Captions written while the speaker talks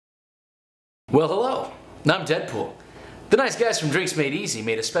Well, hello. I'm Deadpool. The nice guys from Drinks Made Easy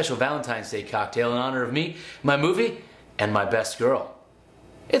made a special Valentine's Day cocktail in honor of me, my movie, and my best girl.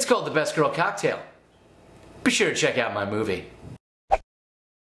 It's called the Best Girl Cocktail. Be sure to check out my movie.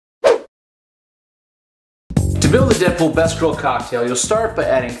 To build the Deadpool Best Girl Cocktail, you'll start by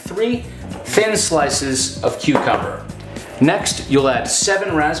adding 3 thin slices of cucumber. Next, you'll add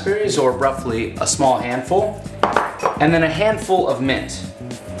 7 raspberries, or roughly a small handful, and then a handful of mint.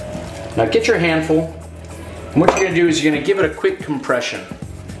 Now get your handful, and what you're going to do is you're going to give it a quick compression.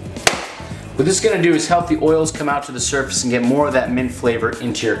 What this is going to do is help the oils come out to the surface and get more of that mint flavor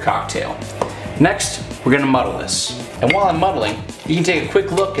into your cocktail. Next, we're going to muddle this. And while I'm muddling, you can take a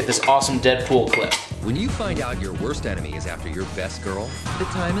quick look at this awesome Deadpool clip. When you find out your worst enemy is after your best girl, the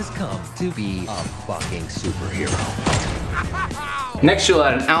time has come to be a fucking superhero. Next, you'll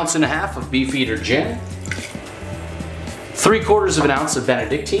add 1.5 ounces of Beefeater gin, 3/4 of an ounce of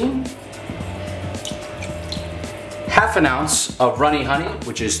Benedictine, 1/2 ounce of runny honey,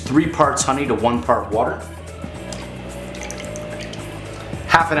 which is 3 parts honey to 1 part water,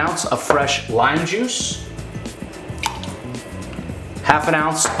 1/2 ounce of fresh lime juice, 1/2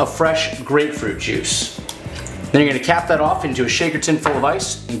 ounce of fresh grapefruit juice. Then you're going to cap that off into a shaker tin full of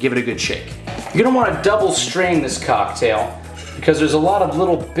ice and give it a good shake. You're going to want to double strain this cocktail because there's a lot of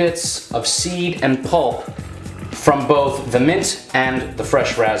little bits of seed and pulp from both the mint and the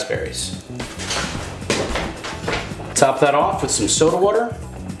fresh raspberries. Top that off with some soda water.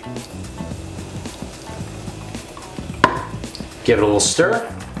 Give it a little stir.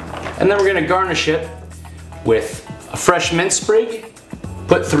 And then we're going to garnish it with a fresh mint sprig,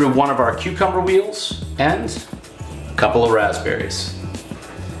 put through one of our cucumber wheels, and a couple of raspberries.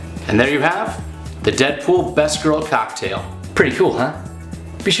 And there you have the Deadpool Best Girl Cocktail. Pretty cool, huh?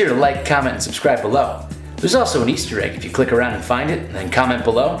 Be sure to like, comment, and subscribe below. There's also an Easter egg if you click around and find it, and then comment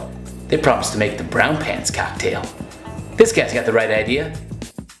below. They promised to make the brown pants cocktail. This guy's got the right idea.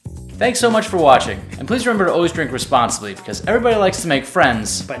 Thanks so much for watching, and please remember to always drink responsibly because everybody likes to make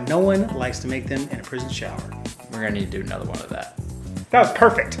friends, but no one likes to make them in a prison shower. We're gonna need to do another one of that. That was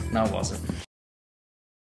perfect. No, it wasn't.